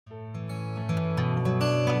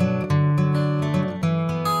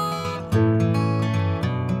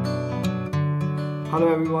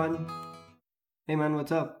Hello everyone. Hey man,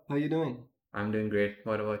 what's up? How you doing? I'm doing great.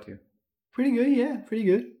 What about you? Pretty good, yeah, pretty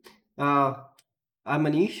good. Uh, I'm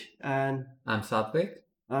Manish, I'm Satvik.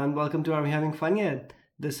 and welcome to Are We Having Fun Yet?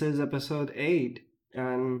 This is episode 8,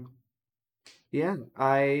 and yeah,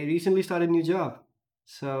 I recently started a new job,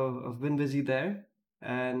 so I've been busy there,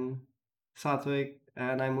 and Satvik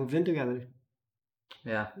and I moved in together.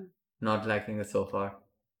 Yeah, not liking it so far.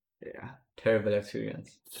 Yeah, Terrible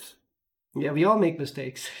experience. yeah, we all make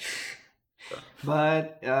mistakes,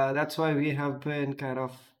 but that's why we have been kind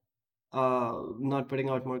of not putting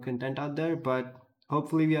out more content out there. But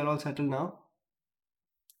hopefully, we are all settled now,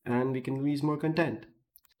 and we can release more content.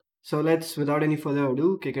 So let's, without any further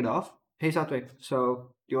ado, kick it off. Hey Satwik,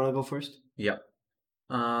 so you want to go first? Yeah.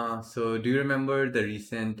 So do you remember the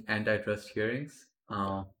recent antitrust hearings?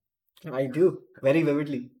 I do, very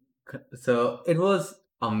vividly. So it was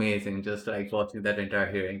amazing, just like watching that entire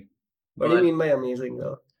hearing. What do you But mean by amazing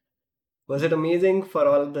though? Was it amazing for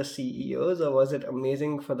all of the CEOs, or was it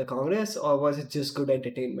amazing for the Congress, or was it just good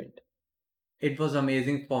entertainment? it was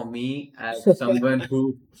amazing for me as someone who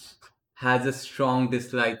has a strong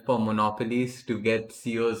dislike for monopolies to get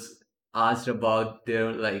CEOs asked about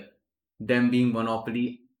their them being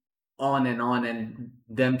monopoly on and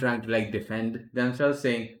them trying to like defend themselves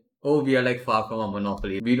saying, oh, we are like far from a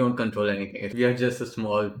monopoly. We don't control anything. We are just a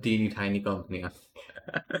small, teeny tiny company.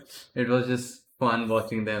 It was just fun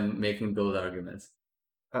watching them making those arguments.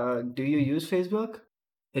 Do you use Facebook?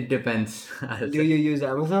 It depends, I'll Do say. you use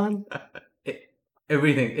Amazon? It,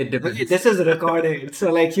 everything, it Okay, depends. this is recorded,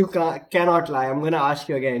 so like you cannot lie. I'm gonna ask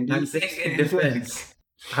you again. Do you I'm use saying it Facebook? depends.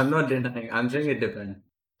 I'm not denying. I'm saying it depends.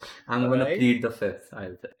 I'm All gonna right, plead the fifth,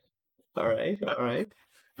 I'll say. all right, all right.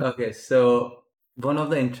 Okay, so one of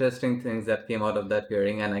the interesting things that came out of that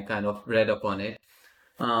hearing, and I kind of read up on it.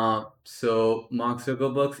 So Mark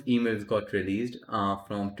Zuckerberg's emails got released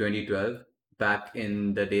from 2012, back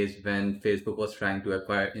in the days when Facebook was trying to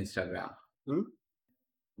acquire Instagram. Hmm?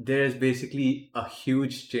 There is basically a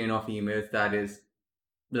huge chain of emails that is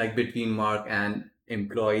like between Mark and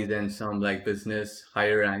employees and some like business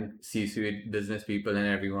higher rank C-suite business people and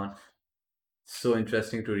everyone. So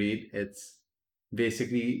interesting to read. It's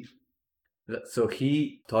basically so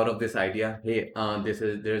he thought of this idea. Hey, there's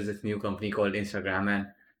this new company called Instagram, and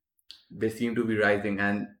they seem to be rising,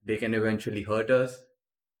 and they can eventually hurt us.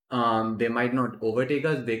 They might not overtake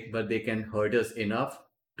us, but they can hurt us enough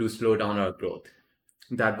to slow down our growth.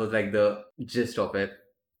 That was like the gist of it.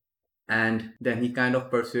 And then he kind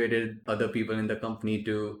of persuaded other people in the company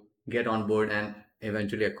to get on board and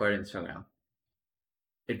eventually acquire Instagram.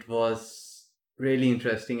 It was really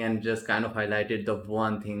interesting and just kind of highlighted the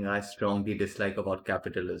one thing I strongly dislike about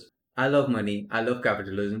capitalism. I love money, I love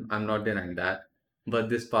capitalism, I'm not denying that. But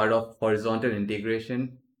this part of horizontal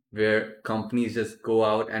integration, where companies just go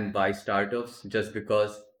out and buy startups just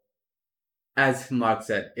because, as Mark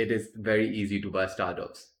said, it is very easy to buy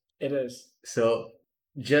startups. It is. So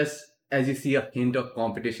just as you see a hint of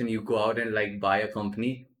competition, you go out and like buy a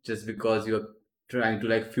company just because you're trying to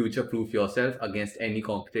like future proof yourself against any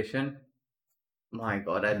competition. My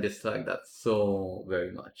God, I dislike that so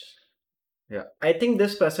very much. Yeah. I think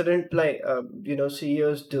this precedent, like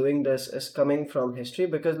CEOs doing this is coming from history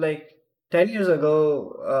because, like, 10 years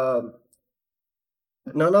ago,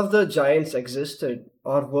 none of the giants existed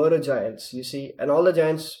or were giants. You see, and all the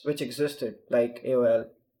giants which existed, like AOL,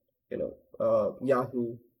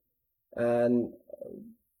 Yahoo, and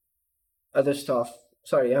other stuff.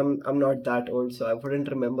 Sorry, I'm not that old, so I wouldn't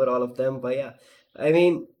remember all of them. But yeah, I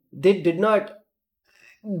mean, they did not,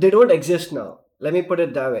 they don't exist now. Let me put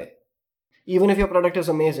it that way. Even if your product is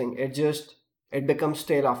amazing, it becomes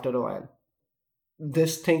stale after a while.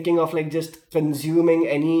 This thinking of like just consuming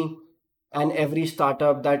any and every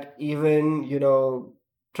startup that even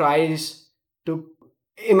tries to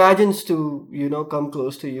imagines to come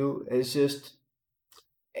close to you is just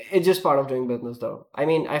it's just part of doing business though. I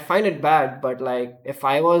mean, I find it bad, but like if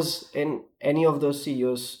I was in any of those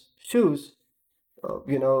CEOs shoes,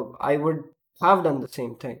 I would have done the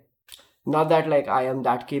same thing. Not that like I am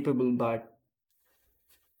that capable, but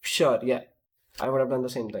sure, yeah, I would have done the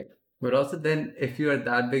same thing. But also then if you are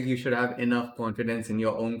that big, you should have enough confidence in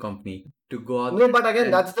your own company to go out No, but again,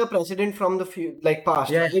 and that's the precedent from the like past,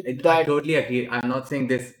 yeah, right? I That totally agree. I'm not saying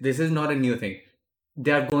this is not a new thing.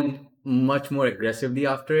 They are going much more aggressively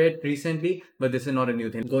after it recently, but this is not a new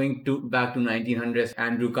thing. Going to back to 1900s,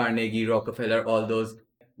 Andrew Carnegie, Rockefeller, all those.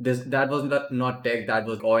 This that was not tech, that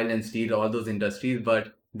was oil and steel, all those industries.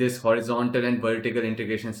 But this horizontal and vertical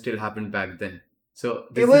integration still happened back then. So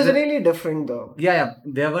It this is was the really different though. yeah.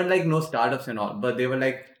 There were like no startups and all, but they were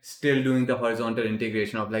like still doing the horizontal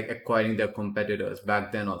integration of like acquiring their competitors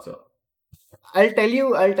back then also. I'll tell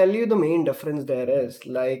you the main difference there is.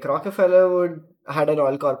 Like Rockefeller would had an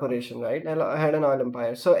oil corporation, right? And had an oil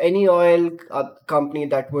empire. So any oil company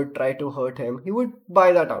that would try to hurt him, he would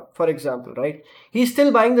buy that out. For example, right? He's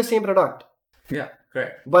still buying the same product. Yeah,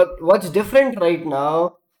 correct. But what's different right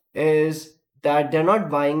now is that they're not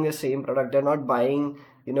buying the same product. They're not buying,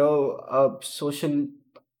 a social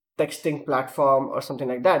texting platform or something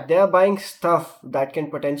like that. They are buying stuff that can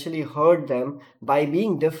potentially hurt them by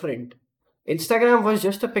being different. Instagram was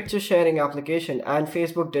just a picture sharing application, and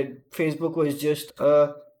Facebook was just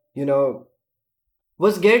you know,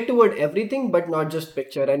 was geared toward everything but not just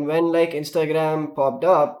picture. And when like Instagram popped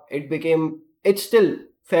up, it's still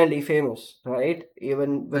fairly famous, right? Even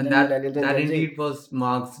And within millennials and that Gen Z. indeed was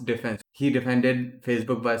Mark's defense. He defended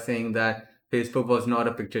Facebook by saying that Facebook was not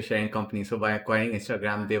a picture sharing company. So by acquiring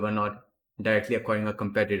Instagram, they were not directly acquiring a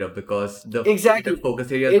competitor because the Exactly.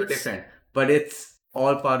 focus areas were It's different. But it's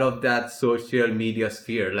all part of that social media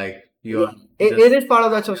sphere. Like Yeah, you're it just is part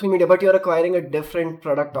of that social media, but you're acquiring a different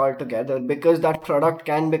product altogether because that product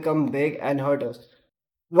can become big and hurt us.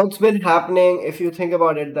 What's been happening, if you think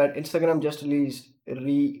about it, that Instagram just released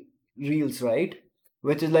Reels, right?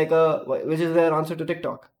 Which is their answer to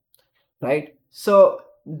TikTok, right? So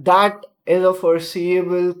that is a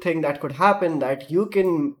foreseeable thing that could happen, that you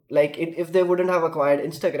can like if they wouldn't have acquired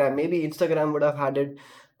Instagram, maybe Instagram would have had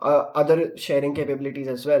other sharing capabilities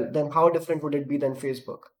as well. Then how different would it be than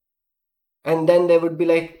Facebook? And then there would be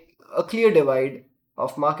like a clear divide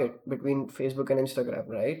of market between Facebook and Instagram,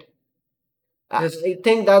 right? yes. I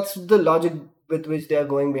think that's the logic with which they are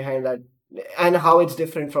going behind that, and how it's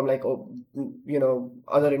different from like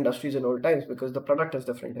other industries in old times, because the product is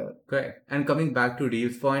different here. Correct. And coming back to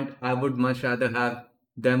Reels point, I would much rather have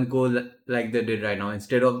them go like they did right now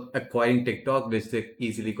instead of acquiring TikTok, which they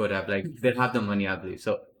easily could have. Like they have the money, I believe.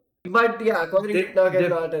 So But yeah, acquiring they TikTok is they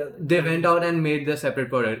not they went out and made the separate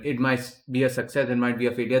product. It might be a success, it might be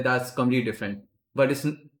a failure. That's completely different. But it's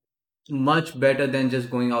much better than just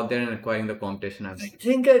going out there and acquiring the competition. I I think.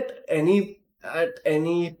 think at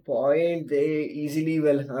any point they easily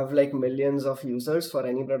will have like millions of users for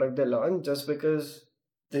any product they launch, just because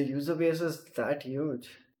the user base is that huge.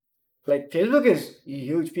 Like Facebook is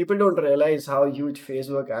huge. People don't realize how huge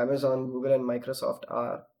Facebook, Amazon, Google, and Microsoft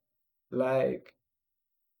are. Like,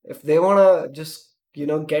 if they wanna just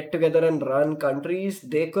get together and run countries,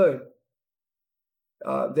 they could.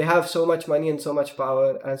 They have so much money and so much power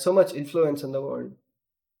and so much influence in the world.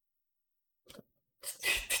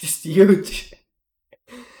 Just huge.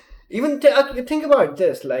 Even think about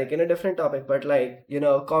this, like in a different topic, but like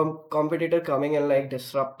competitor coming and like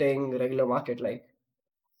disrupting regular market. Like,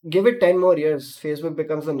 give it 10 more years, Facebook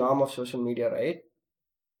becomes the norm of social media, right?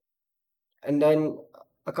 And then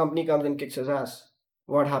a company comes and kicks his ass.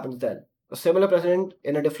 What happens then? A similar precedent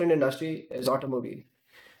in a different industry is automobile.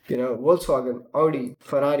 Volkswagen, Audi,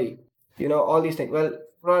 Ferrari, all these things. Well,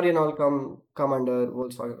 Ferrari and all come under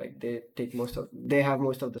Volkswagen. Like they have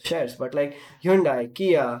most of the shares. But like Hyundai,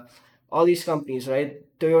 Kia, all these companies, right?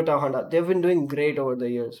 Toyota, Honda, they've been doing great over the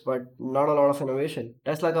years, but not a lot of innovation.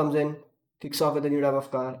 Tesla comes in, kicks off with a new type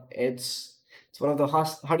of car. It's one of the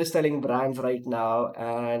hottest selling brands right now,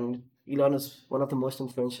 and Elon is one of the most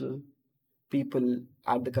influential people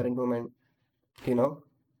at the current moment, you know,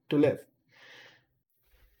 to live.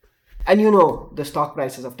 And the stock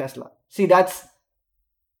prices of Tesla. See, that's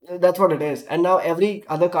what it is. And now every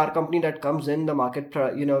other car company that comes in the market,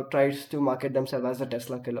 tries to market themselves as a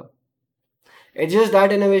Tesla killer. It's just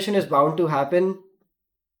that innovation is bound to happen.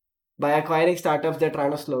 By acquiring startups, they're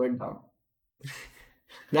trying to slow it down.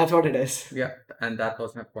 That's what it is. Yeah, and that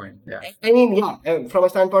was my point. Yeah. I mean, yeah, from a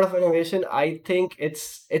standpoint of innovation, I think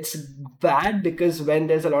it's bad because when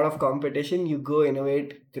there's a lot of competition, you go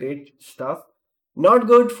innovate great stuff. Not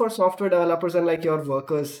good for software developers and like your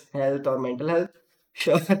workers' health or mental health,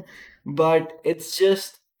 sure. But it's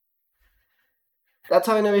just that's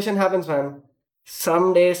how innovation happens, man.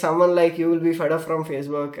 Someday, someone like you will be fed up from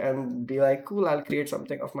Facebook and be like, "Cool, I'll create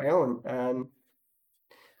something of my own," and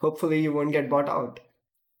hopefully, you won't get bought out.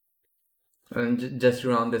 And just to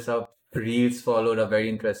round this up, Reels followed a very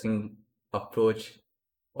interesting approach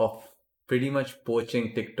of pretty much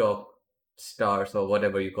poaching TikTok stars or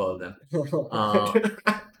whatever you call them. Uh,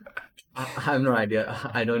 I have no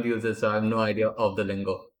idea. I don't use it, so I have no idea of the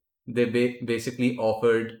lingo. They basically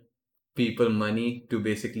offered people money to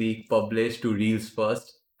basically publish to Reels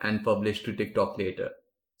first and publish to TikTok later.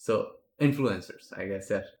 So influencers, I guess,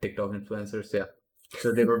 yeah, TikTok influencers, yeah.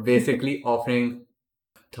 So they were basically offering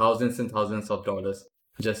thousands and thousands of dollars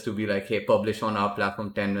just to be like, hey, publish on our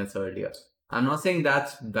platform 10 minutes earlier. I'm not saying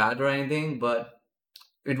that's bad or anything, but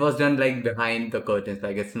it was done like behind the curtains.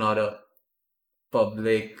 Like it's not a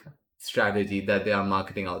public strategy that they are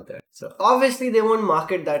marketing out there. So Obviously, they won't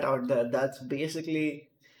market that out there. That's basically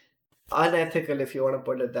unethical, if you want to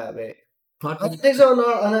put it that way. not Ethics are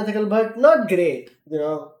not unethical, but not great.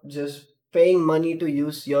 Just paying money to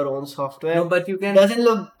use your own software no, but you can doesn't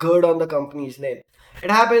look good on the company's name. It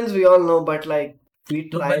happens, we all know, but like we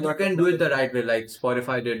no, try but you not to can do it the right way, like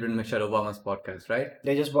Spotify did with Michelle Obama's podcast, right?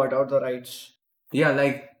 They just bought out the rights. Yeah,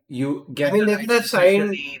 like you get I mean, the they could have signed.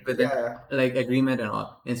 officially with an Yeah, like agreement and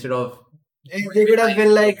all instead of they could have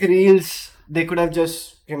been like reels. They could have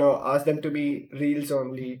just asked them to be reels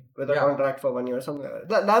only with a Yeah. contract for 1 year or something like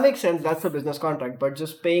that. That makes sense. That's a business contract. But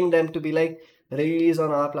just paying them to be like reels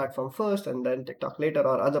on our platform first and then TikTok later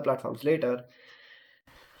or other platforms later.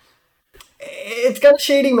 It's kind of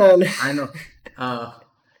shady, man. I know.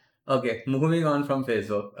 Okay, moving on from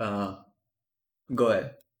Facebook. Go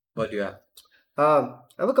ahead. What do you have? I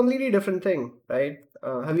have a completely different thing, right?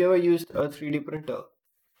 Have you ever used a 3D printer?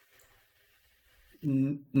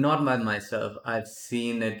 Not by myself. I've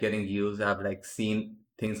seen it getting used. I've like seen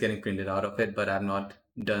things getting printed out of it, but I've not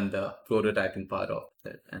done the prototyping part of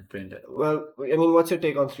it and print it. Well, I mean, what's your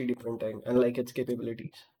take on 3D printing and like its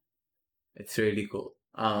capabilities? It's really cool.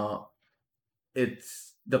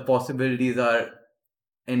 It's the possibilities are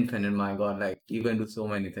infinite. My God, like you can do so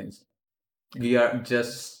many things. We are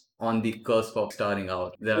just on the cusp of starting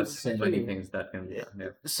out. There are so many Exactly. things that can be done. Yeah.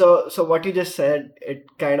 So what you just said, it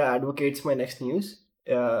kind of advocates my next news,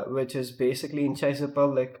 which is basically in Czech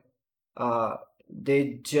Republic,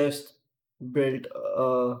 they just built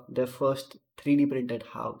their first 3D printed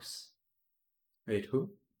house. Wait,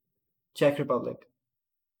 who? Czech Republic,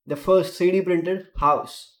 the first 3D printed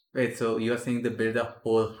house. Wait, so you're saying they build a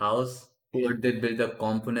whole house, Yeah. or they build the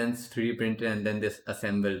components 3D printed and then they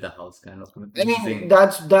assemble the house kind of I mean, using.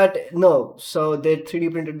 no. So they 3D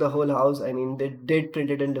printed the whole house. I mean, they did print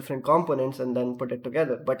it in different components and then put it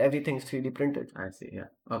together, but everything's 3D printed. I see, yeah.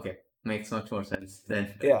 Okay. Makes much more sense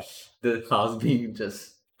than Yeah. the house being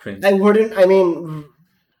just printed. I mean,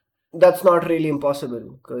 that's not really impossible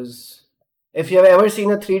because if you've ever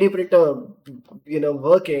seen a 3D printer,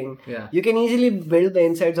 working, Yeah. you can easily build the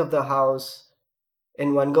insides of the house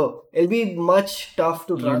in one go. It'll be much tough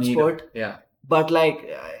to You need transport, yeah. but like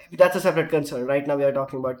that's a separate concern. Right now, we are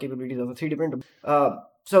talking about capabilities of a 3D printer.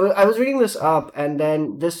 So I was reading this up, and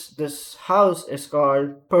then this house is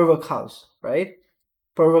called Pervok House, right?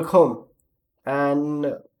 Pervok Home,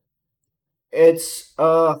 and it's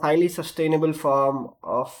a highly sustainable form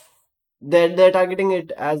of. They're targeting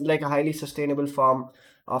it as like a highly sustainable form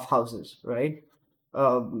of houses, right?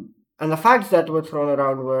 And the facts that were thrown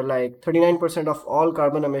around were like 39% of all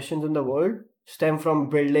carbon emissions in the world stem from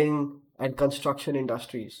building and construction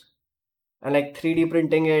industries. And like 3D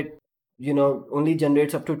printing it, only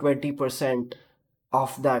generates up to 20%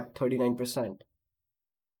 of that 39%.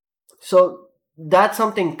 So that's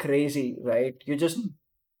something crazy, right? You're just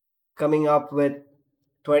coming up with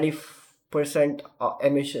 20%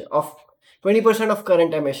 emission of 20% of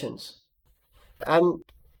current emissions. And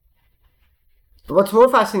what's more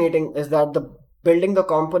fascinating is that the building the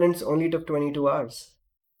components only took 22 hours.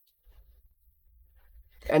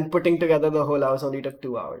 And putting together the whole house only took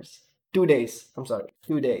 2 hours. 2 days. I'm sorry,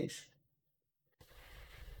 2 days.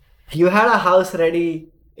 You had a house ready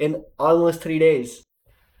in almost 3 days.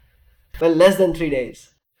 Well, less than 3 days.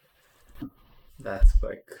 That's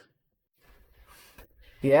quick.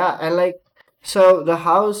 Yeah, and like, so the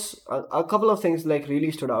house, a couple of things like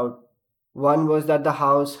really stood out. One was that the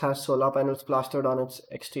house has solar panels plastered on its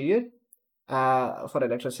exterior for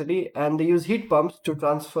electricity, and they use heat pumps to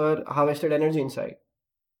transfer harvested energy inside.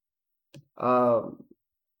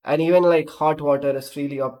 And even like hot water is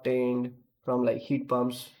freely obtained from like heat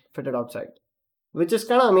pumps fitted outside, which is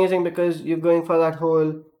kind of amazing because you're going for that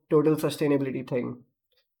whole total sustainability thing.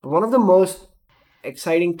 But one of the most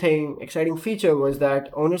exciting feature was that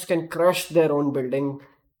owners can crush their own building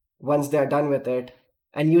once they're done with it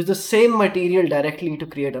and use the same material directly to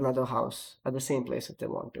create another house at the same place if they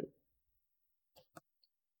want to.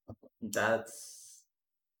 That's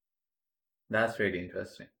really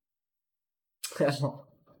interesting.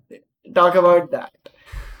 Talk about that.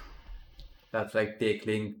 That's like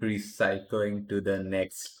taking recycling to the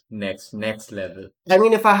next level. I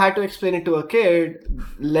mean, if I had to explain it to a kid,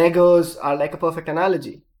 Legos are like a perfect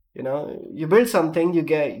analogy. You build something, you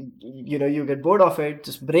get bored of it,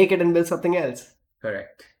 just break it and build something else.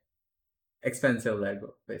 Correct. Expensive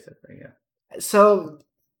Lego, basically, yeah. So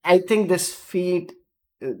I think this feat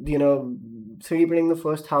 3D printing the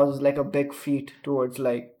first house is like a big feat towards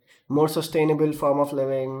like more sustainable form of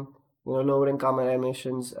living, lowering carbon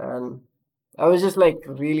emissions, and I was just like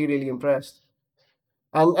really, really impressed.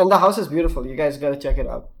 And the house is beautiful. You guys gotta check it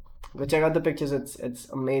out. Go check out the pictures. It's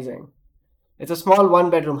amazing. It's a small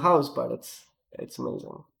one-bedroom house, but it's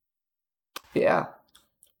amazing. Yeah.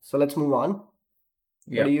 So let's move on. What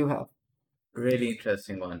Yeah, do you have? really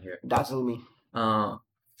interesting one here. Dazzle me. Uh,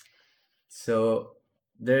 so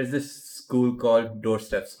there's this school called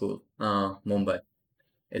Doorstep School, Mumbai.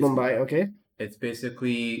 It's Mumbai, okay. it's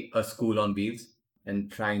basically a school on wheels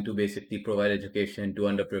and trying to basically provide education to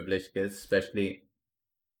underprivileged kids, especially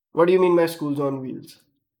What do you mean by schools on wheels?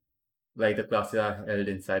 like the classes are held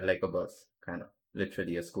inside like a bus, kind of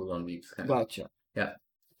literally a school on wheels, kind of. Gotcha. Yeah,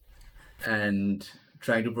 and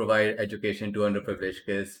trying to provide education to underprivileged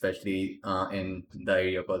kids, especially in the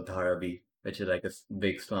area called Dharavi, which is like a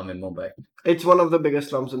big slum in Mumbai. It's one of the biggest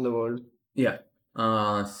slums in the world. Yeah.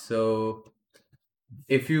 So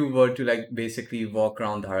if you were to like basically walk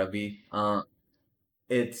around Dharavi,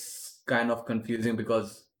 it's kind of confusing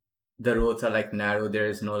because the roads are like narrow. There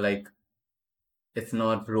is no like, it's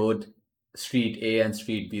not road street A and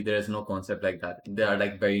street B. There is no concept like that. They are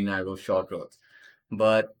like very narrow, short roads.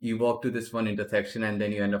 But you walk to this one intersection and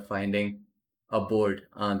then you end up finding a board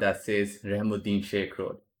that says Rahmuddin Sheikh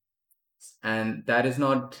Road. And that is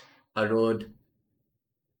not a road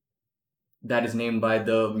that is named by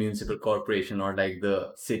the municipal corporation or like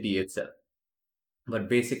the city itself. But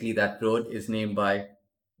basically, that road is named by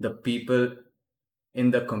the people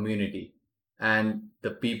in the community and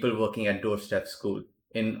the people working at Doorstep School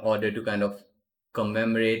in order to kind of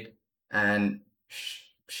commemorate and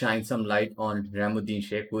shine some light on Ramuddin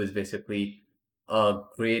Sheikh, who is basically a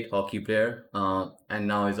great hockey player and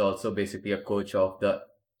now is also basically a coach of the,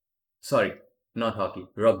 sorry, not hockey,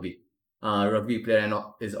 rugby. Rugby player and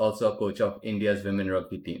is also a coach of India's women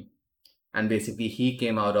rugby team. And basically, he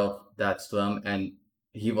came out of that slum and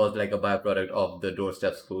he was like a byproduct of the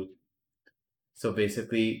Doorstep School. So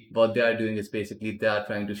basically, what they are doing is basically they are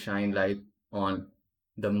trying to shine light on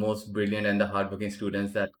the most brilliant and the hardworking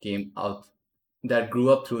students that came out, that grew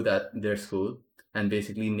up through that their school, and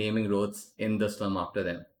basically naming roads in the slum after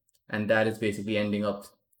them. And that is basically ending up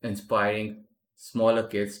inspiring smaller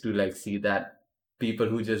kids to like see that people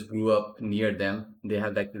who just grew up near them, they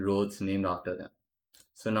have like roads named after them.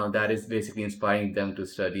 So now that is basically inspiring them to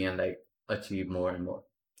study and like achieve more and more.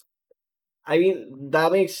 I mean,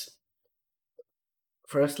 that makes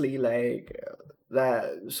firstly like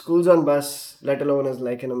the schools on bus, let alone is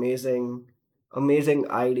like an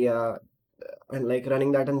amazing idea, and like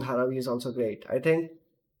running that in Dharavi is also great. I think,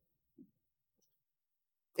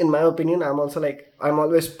 in my opinion, I'm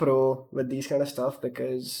always pro with these kind of stuff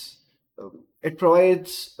because it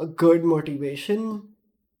provides a good motivation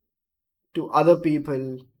to other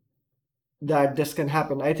people that this can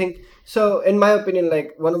happen. I think so. In my opinion,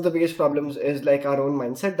 like one of the biggest problems is like our own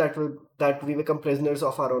mindset, that we become prisoners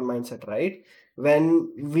of our own mindset, right?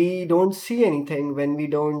 When we don't see anything, when we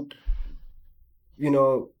don't, you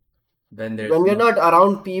know, When there's when we're no not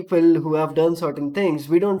around people who have done certain things,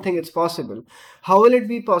 we don't think it's possible. How will it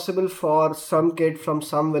be possible for some kid from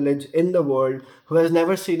some village in the world who has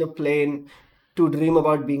never seen a plane to dream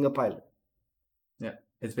about being a pilot? Yeah,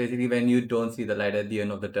 it's basically when you don't see the light at the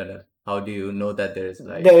end of the tunnel. How do you know that there is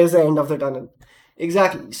light? There is the end of the tunnel.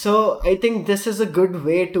 Exactly. So I think this is a good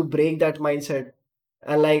way to break that mindset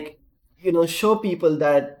and like, show people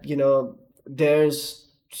that, there's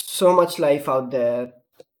so much life out there.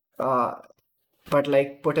 Uh, but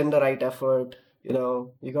like put in the right effort,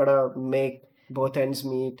 you gotta make both ends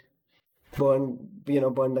meet, burn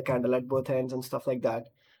the candle at both ends and stuff like that.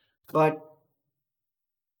 But,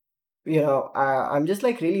 I'm just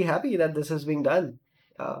like really happy that this is being done.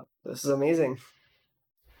 This is amazing.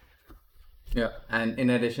 Yeah, and in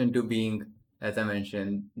addition to being, as I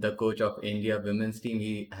mentioned, the coach of India women's team,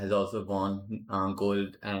 he has also won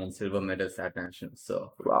gold and silver medals at nationals.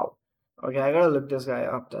 So Wow. Okay, I gotta look this guy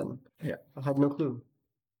up then. yeah, I had no clue.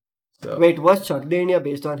 so Wait, was Chuck Day India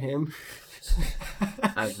based on him?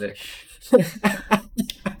 I wish.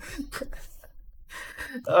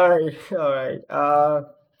 All right, all right.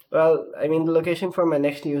 Well, I mean, the location for my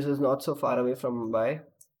next news is not so far away from Mumbai.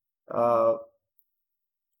 Uh,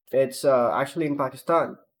 it's actually in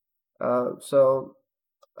Pakistan. So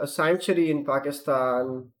a sanctuary in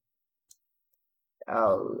Pakistan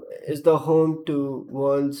uh, is the home to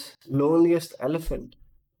world's loneliest elephant.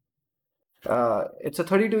 It's a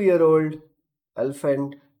 32-year-old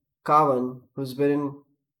elephant, Kavan, who's been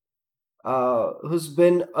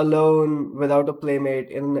alone without a playmate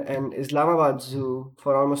in an Islamabad zoo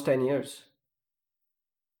for almost 10 years.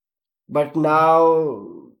 But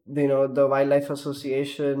now, the Wildlife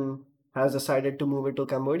Association has decided to move it to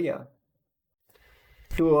Cambodia,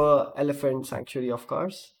 to a elephant sanctuary, of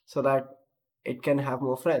course, so that it can have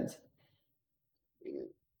more friends.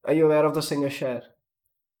 Are you aware of the singer Cher?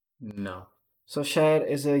 No. So Cher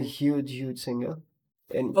is a huge, huge singer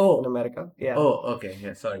in Oh, America. Yeah. oh, okay.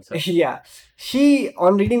 Yeah, sorry, sorry. Yeah. She,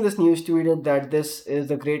 on reading this news, tweeted that this is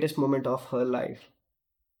the greatest moment of her life.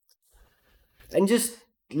 And just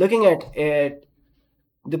looking at it,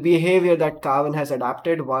 the behavior that Carvin has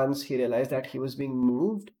adapted once he realized that he was being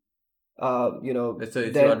moved, So is he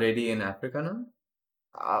then already in Africa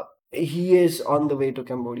now? he is on the way to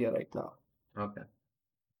Cambodia right now. Okay.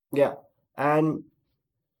 Yeah. And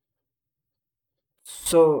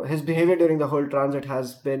so his behavior during the whole transit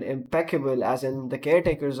has been impeccable, as in the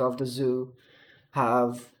caretakers of the zoo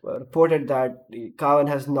have reported that Carvin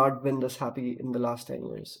has not been this happy in the last 10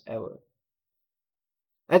 years ever.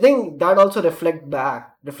 I think that also reflects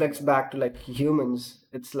back to like humans.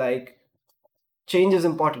 It's like change is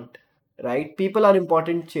important, right? People are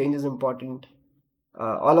important, change is important.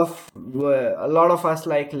 A lot of us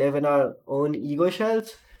like live in our own ego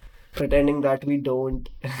shells, pretending that we don't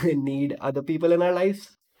need other people in our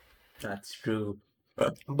lives. That's true.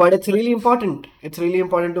 But it's really important. It's really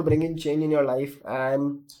important to bring in change in your life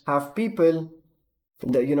and have people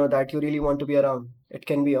that you really want to be around. It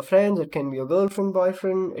can be your friends, it can be your girlfriend,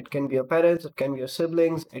 boyfriend, it can be your parents, it can be your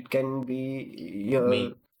siblings, it can be your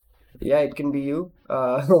Me. yeah, it can be you.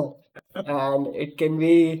 And it can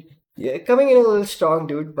be yeah, coming in a little strong,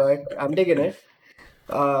 dude, but I'm digging it.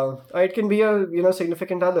 Or it can be your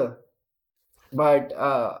significant other. But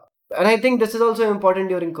and I think this is also important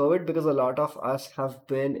during COVID because a lot of us have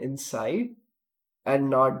been inside and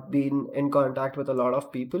not been in contact with a lot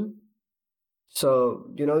of people. So,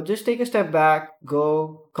 just take a step back,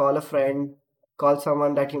 go call a friend, call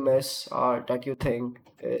someone that you miss or that you think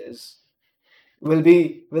is will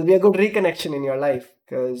be a good reconnection in your life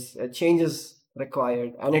because a change is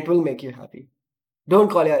required and it will make you happy. Don't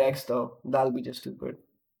call your ex though; that'll be just too good.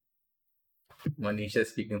 Manisha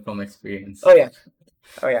speaking from experience. Oh yeah,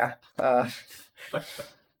 oh yeah. Bad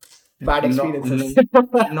Not, experiences.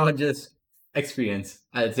 not just experience.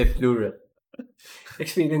 I'll say plural.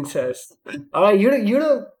 Experiences. All right,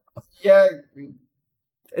 yeah.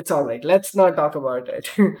 It's all right. Let's not talk about it.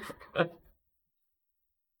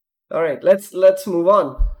 All right, let's move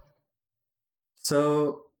on.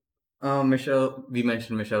 So, we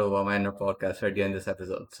mentioned Michelle Obama in our podcast earlier in this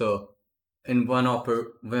episode. So, in one of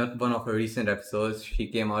her recent episodes, she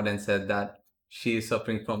came out and said that she is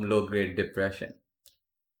suffering from low grade depression.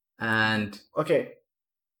 And Okay,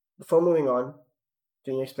 before moving on,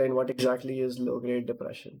 can you explain what exactly is low grade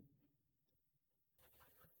depression?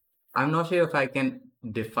 I'm not sure if I can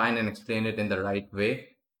define and explain it in the right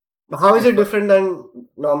way. How is it If different than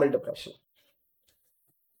normal depression?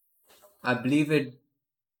 I believe it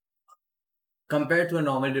compared to a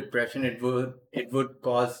normal depression, it would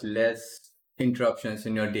cause less interruptions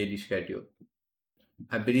in your daily schedule.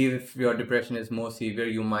 I believe if your depression is more severe,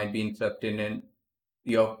 you might be interrupted in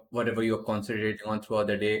your whatever you're concentrating on throughout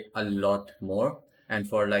the day a lot more and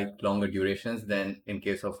for like longer durations than in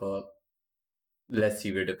case of a less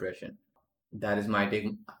severe depression. That is my take.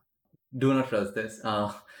 Do not trust this.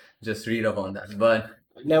 Just read up on that. But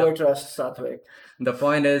Never trust Sathvik. the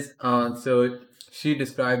point is, so she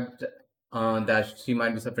described that she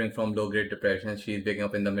might be suffering from low grade depression. She's waking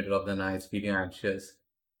up in the middle of the night, feeling anxious,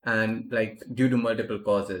 and like due to multiple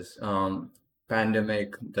causes,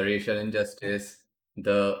 pandemic, the racial injustice,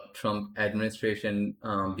 the Trump administration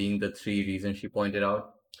being the three reasons she pointed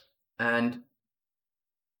out, and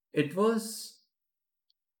it was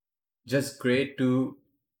just great to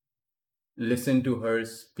listen to her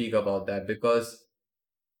speak about that because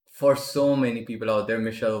for so many people out there,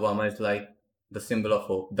 Michelle Obama is like the symbol of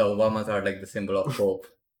hope. The Obamas are like the symbol of hope.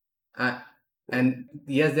 Uh, and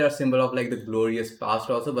yes, they are symbol of like the glorious past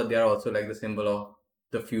also, but they are also like the symbol of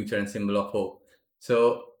the future and symbol of hope.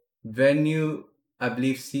 So when you, I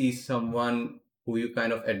believe, see someone who you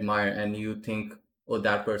kind of admire and you think, oh,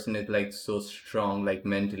 that person is like so strong, like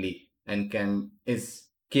mentally, and is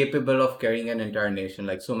capable of carrying an entire nation.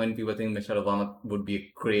 Like so many people think Michelle Obama would be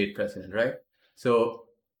a great president, right? So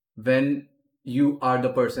when you are the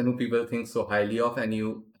person who people think so highly of and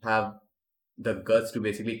you have the guts to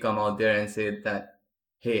basically come out there and say that,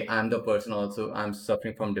 hey, I'm the person also, I'm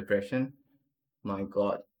suffering from depression. My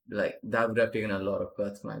God, like that would have taken a lot of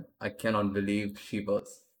guts, man. I cannot believe she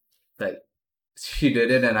was like she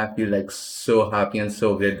did it, and I feel like so happy and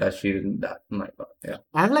so great that she did that. Oh my God, yeah.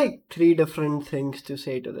 I have like three different things to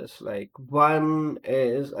say to this. Like, one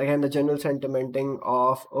is again the general sentimenting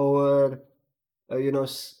of over, you know,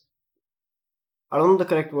 I don't know the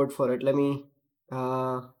correct word for it. Let me,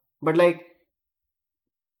 uh, but like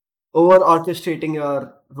over orchestrating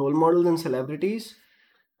your role models and celebrities,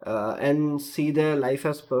 and see their life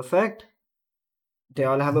as perfect. They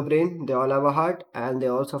all have a brain, they all have a heart, and they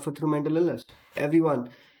all suffer through mental illness. Everyone.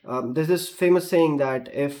 There's this famous saying that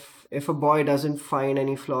if a boy doesn't find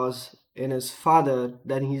any flaws in his father,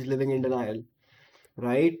 then he's living in denial.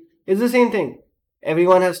 Right? It's the same thing.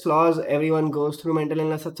 Everyone has flaws. Everyone goes through mental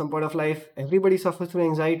illness at some point of life. Everybody suffers through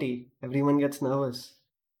anxiety. Everyone gets nervous,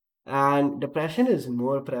 and depression is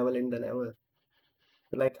more prevalent than ever.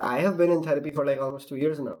 Like I have been in therapy for like almost 2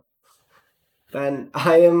 years now, and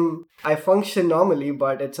I function normally,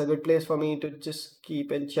 but it's a good place for me to just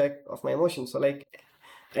keep in check of my emotions. So like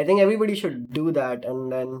I think everybody should do that,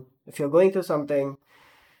 and then if you're going through something,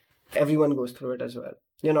 everyone goes through it as well.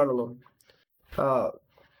 You're not alone. uh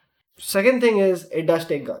Second thing is it does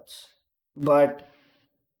take guts, but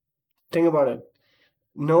think about it.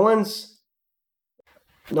 No one's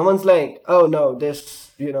no one's like, oh no,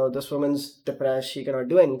 this woman's depressed, she cannot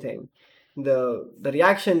do anything. The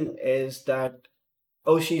reaction is that,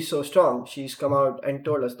 oh, she's so strong, she's come out and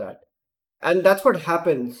told us that. And that's what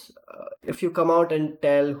happens. If you come out and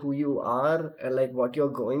tell who you are and like what you're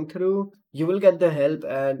going through, you will get the help,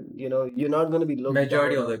 and you're not going to be looked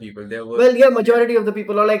Majority down of the on. people, there were Well, yeah, majority of the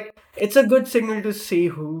people are like, it's a good signal to see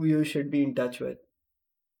who you should be in touch with,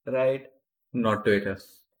 right? not Twitter.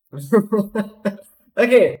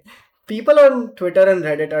 Okay, people on Twitter and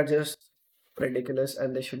Reddit are just ridiculous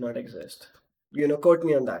and they should not exist. Quote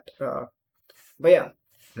me on that. But yeah,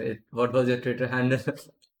 What was your Twitter handle?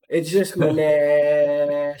 it's just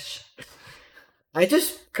Manesh. I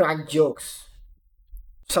just crack jokes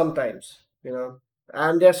sometimes,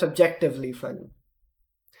 and they're subjectively funny.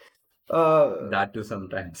 Uh, That too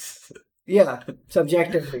sometimes. yeah,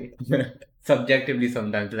 subjectively. Subjectively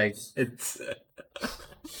sometimes, like it's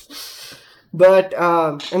But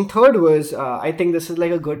and third was, I think this is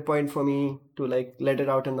like a good point for me to like let it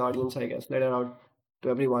out in the audience, I guess, let it out to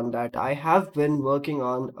everyone that I have been working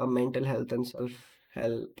on a mental health and self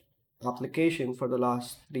help application for the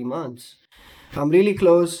last 3 months. I'm really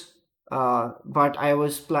close, but I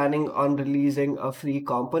was planning on releasing a free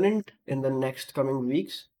component in the next coming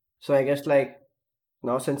weeks. So I guess like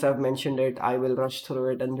now since I've mentioned it, I will rush through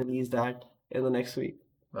it and release that in the next week.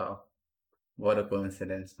 wow, what a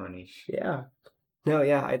coincidence, Manish. Yeah. No,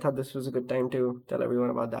 yeah, I thought this was a good time to tell everyone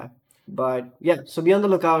about that. But yeah, so be on the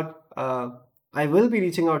lookout. I will be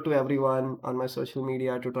reaching out to everyone on my social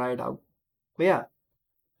media to try it out. But yeah,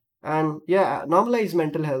 and yeah, normalize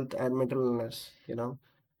mental health and mental illness.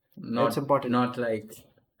 It's important. Not like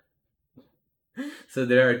so.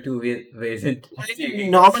 There are two ways in taking this.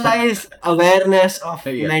 Normalize awareness of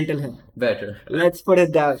Yeah, mental health. better. Let's put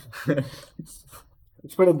it down.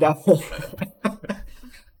 Let's put it down.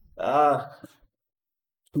 uh,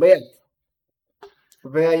 but yeah,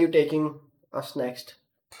 where are you taking us next?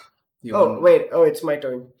 You Oh, want? wait. Oh, it's my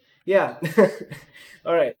turn. Yeah.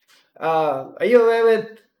 All right. Are you aware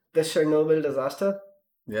with the Chernobyl disaster?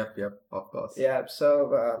 Yep, of course. Yeah.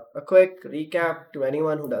 So, a quick recap to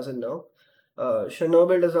anyone who doesn't know.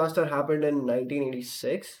 Chernobyl disaster happened in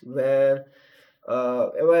 1986, where,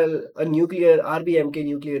 a nuclear RBMK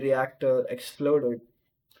nuclear reactor exploded.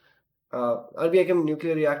 RBMK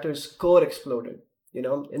nuclear reactor's core exploded.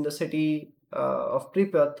 In the city of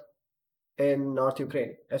Pripyat in North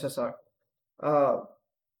Ukraine, SSR. Uh,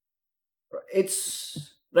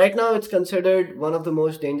 it's right now it's considered one of the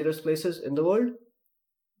most dangerous places in the world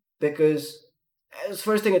because as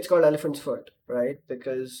first thing it's called Elephant's Foot, right?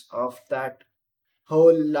 Because of that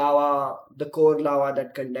whole lava, the core lava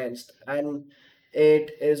that condensed, and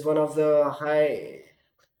it is one of the high.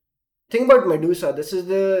 Think about Medusa. This is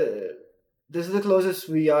the closest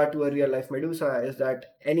we are to a real life Medusa. Is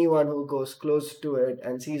that anyone who goes close to it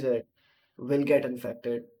and sees it will get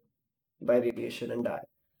infected by radiation and die,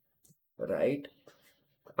 right?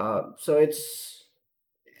 So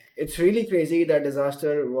it's really crazy that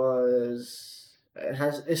disaster was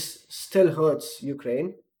has is still hurts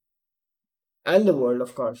Ukraine and the world,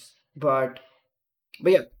 of course. But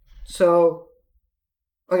yeah. So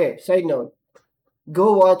okay. Side note: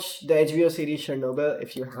 go watch the HBO series Chernobyl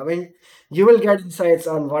if you haven't. You will get insights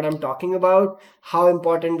on what I'm talking about, how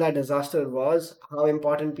important that disaster was, how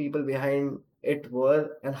important people behind it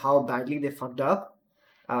were, and how badly they fucked up.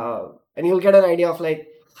 And you'll get an idea of like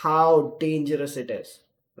how dangerous it is.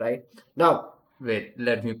 Right now. Wait,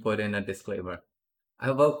 let me put in a disclaimer. I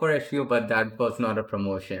work for HQ, but that was not a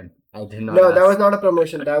promotion. I did not No, that was ask. not a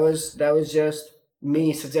promotion. That was just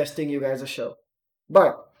me suggesting you guys a show.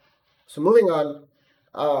 But so moving on,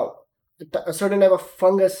 uh, a certain type of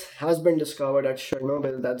fungus has been discovered at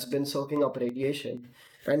Chernobyl that's been soaking up radiation,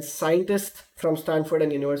 and scientists from Stanford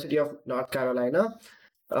and University of North Carolina,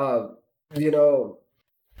 uh, you know,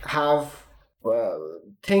 have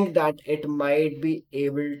think that it might be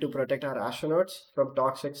able to protect our astronauts from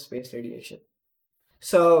toxic space radiation.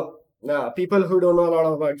 So, people who don't know a lot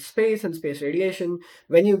about space and space radiation,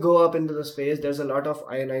 when you go up into the space, there's a lot of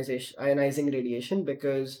ionizing radiation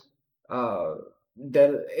because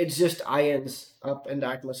it's just ions up in the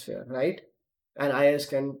atmosphere, right? And ions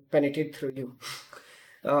can penetrate through you.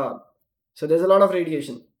 Uh, so there's a lot of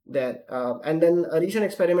radiation there. And then a recent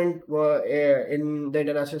experiment in the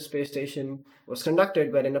International Space Station was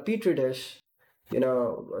conducted where in a petri dish,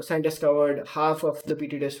 scientists covered half of the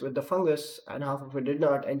petri dish with the fungus and half of it did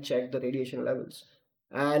not and checked the radiation levels.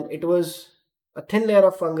 And it was a thin layer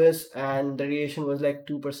of fungus and the radiation was like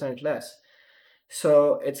 2% less.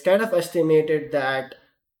 So it's kind of estimated that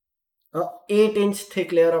a 8-inch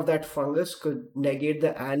thick layer of that fungus could negate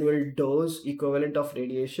the annual dose equivalent of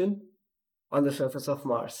radiation on the surface of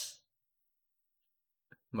Mars.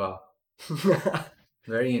 Wow,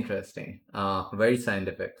 very interesting. Very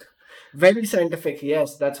scientific. Very scientific,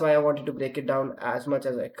 yes. That's why I wanted to break it down as much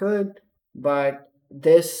as I could. But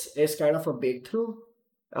this is kind of a breakthrough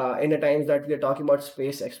in the times that we are talking about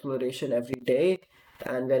space exploration every day,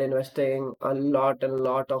 and we're investing a lot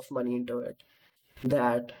of money into it.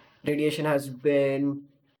 That radiation has been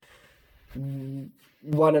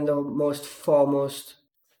one of the most foremost,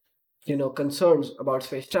 concerns about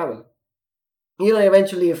space travel.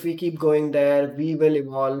 Eventually, if we keep going there, we will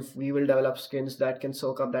evolve, we will develop skins that can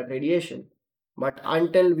soak up that radiation. But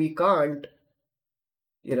until we can't,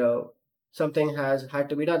 you know, something has had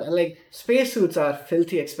to be done. And like spacesuits are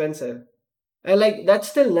filthy expensive. And like that's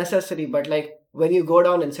still necessary, but like when you go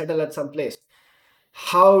down and settle at some place,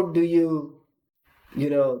 how do you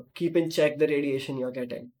keep in check the radiation you're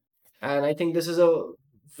getting? And I think this is a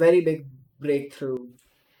very big breakthrough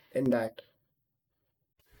in that.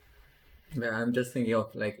 Yeah, I'm just thinking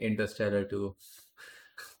of like Interstellar 2,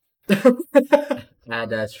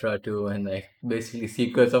 Ad Astra 2, and like basically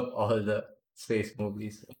sequels of all the space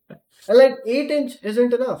movies. And like 8-inch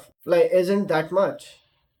isn't enough, like isn't that much,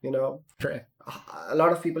 you know. Right. A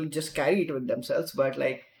lot of people just carry it with themselves, but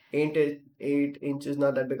like 8 inch is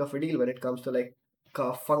not that big of a deal when it comes to like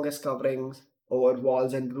fungus coverings over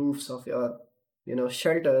walls and roofs of your,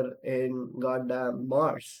 shelter in goddamn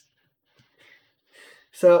Mars.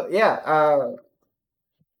 So yeah,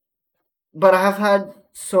 but I have had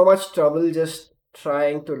so much trouble just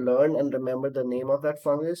trying to learn and remember the name of that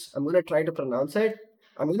fungus. I'm gonna try to pronounce it.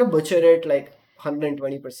 I'm gonna butcher it like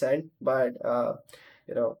 120%, but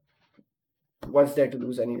you know, what's there to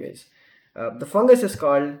lose anyways? The fungus is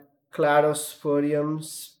called Cladosporium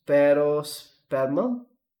sperospermum.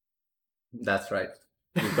 That's right.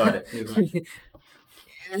 You got it. You got it.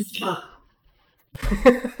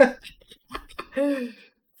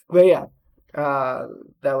 But yeah, uh,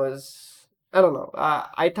 that was, I don't know.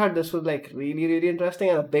 I thought this was like really, really interesting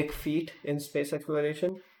and a big feat in space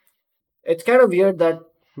exploration. It's kind of weird that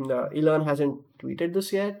Elon hasn't tweeted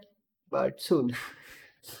this yet, but soon.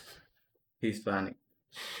 He's planning.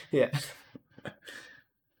 Yeah.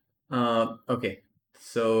 Okay.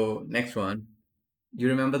 So next one. You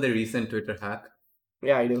remember the recent Twitter hack?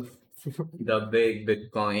 Yeah, I do. The big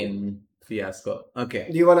Bitcoin fiasco. Okay.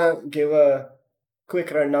 Do you want to give a quick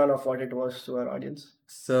rundown of what it was to our audience?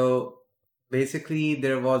 So basically,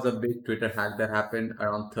 there was a big Twitter hack that happened.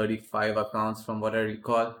 Around 35 accounts, from what I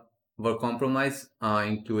recall, were compromised,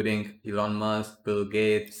 including Elon Musk, Bill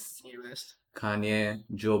Gates, US. Kanye,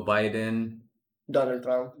 Joe Biden. Donald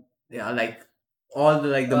Trump. Yeah, like all the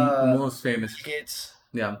like the most famous, Gates.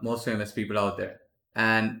 yeah, most famous people out there.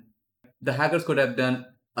 And the hackers could have done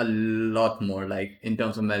a lot more, like in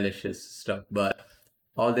terms of malicious stuff, but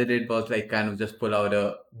all they did was like kind of just pull out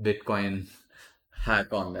a Bitcoin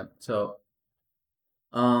hack on them. So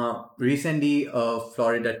recently, a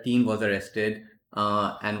Florida teen was arrested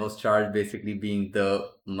and was charged basically being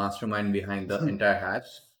the mastermind behind the entire hack.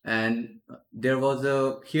 And there was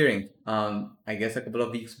a hearing, I guess a couple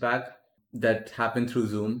of weeks back, that happened through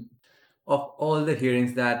Zoom. Of all the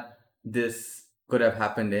hearings that this could have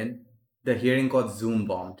happened in, the hearing got Zoom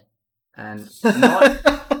bombed. And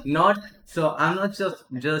not so I'm not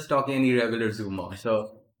just talking any regular Zoom bomb.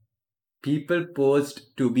 So people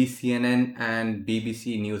posed to be CNN and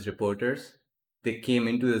BBC news reporters. They came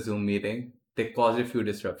into the Zoom meeting. They caused a few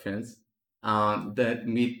disruptions.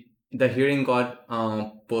 the hearing got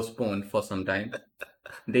postponed for some time.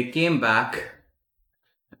 They came back,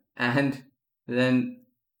 and then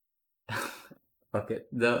okay,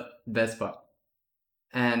 the best part.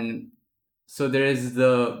 And so there is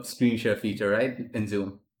the screen share feature, right, in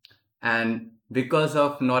Zoom. And because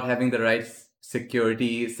of not having the right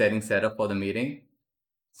security setting set up for the meeting,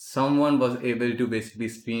 someone was able to basically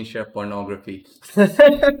screen share pornography.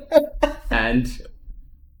 And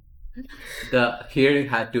the hearing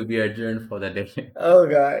had to be adjourned for the day. Oh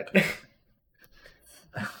God.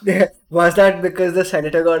 Was that because the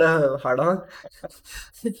senator got a hard on?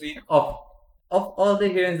 of of all the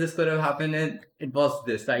hearings this could have happened, it was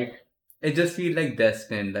this. Like, it just feels like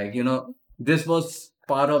destined. Like, this was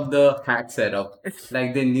part of the hack setup.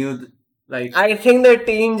 Like, they knew, like, I think the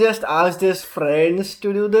teen just asked his friends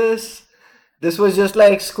to do this. This was just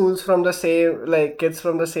like schools from the same, like kids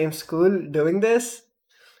from the same school doing this.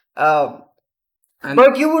 Um, and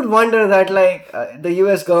but you would wonder that like the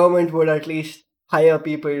U.S. government would at least hire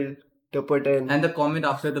people to put in. and the comment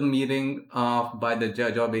after the meeting by the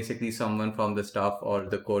judge or basically someone from the staff or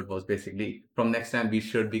the court was basically, from next time we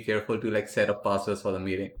should be careful to like set up passwords for the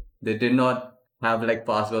meeting. They did not have like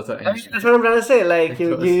passwords or I mean, anything. that's what I'm trying to say. Like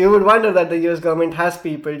It was- you would wonder that the U.S. government has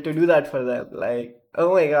people to do that for them. Like,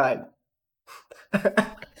 oh my God.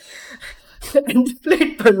 And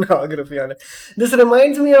displayed pornography on it. This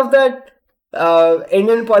reminds me of that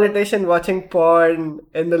Indian politician watching porn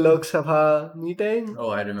in the Lok Sabha meeting. Oh,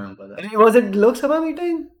 I remember that. Was it Lok Sabha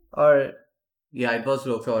meeting or Yeah, it was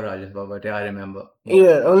Lok Sabha or Rajya Sabha, but yeah, I remember.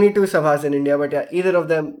 either? Only two sabhas in India, but yeah, either of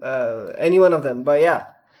them, any one of them. But yeah.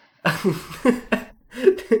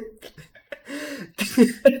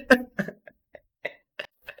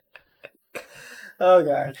 Oh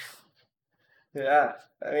God. Yeah.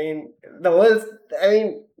 I mean, the world's. I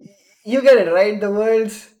mean, you get it right. The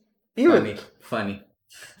world's evil. Funny.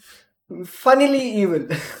 Funnily evil.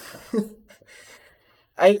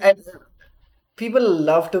 I people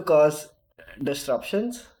love to cause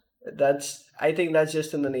disruptions. I think that's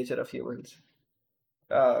just in the nature of humans.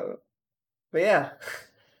 Uh, but yeah,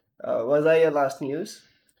 was I your last news?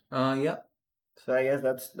 Yeah. So I guess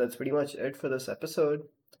that's pretty much it for this episode.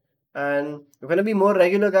 And we're gonna be more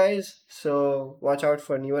regular, guys. So watch out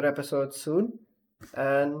for newer episodes soon.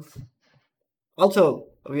 And also,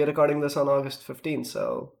 we are recording this on August 15th.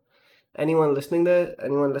 So anyone listening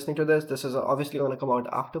to this, this is obviously gonna come out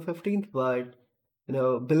after 15th. But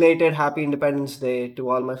belated Happy Independence Day to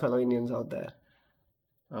all my fellow Indians out there.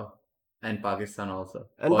 Oh, and Pakistan also.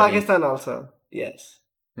 And Audience. Pakistan also, yes.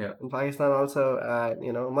 Yeah. In Pakistan also,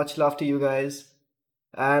 much love to you guys.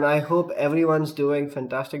 And I hope everyone's doing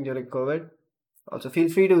fantastic during COVID. Also, feel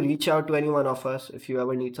free to reach out to any one of us if you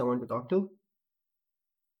ever need someone to talk to.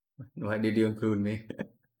 Why did you include me?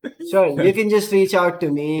 Sure, you can just reach out to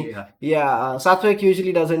me. Yeah. Yeah, Satvik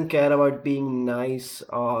usually doesn't care about being nice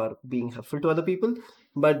or being helpful to other people,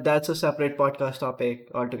 but that's a separate podcast topic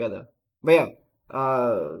altogether. But yeah,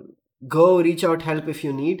 go reach out help if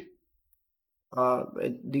you need.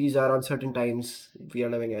 These are uncertain times we are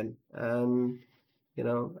living in. And,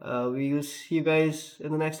 we will see you guys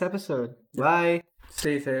in the next episode. Bye.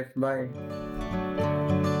 Stay safe. Bye.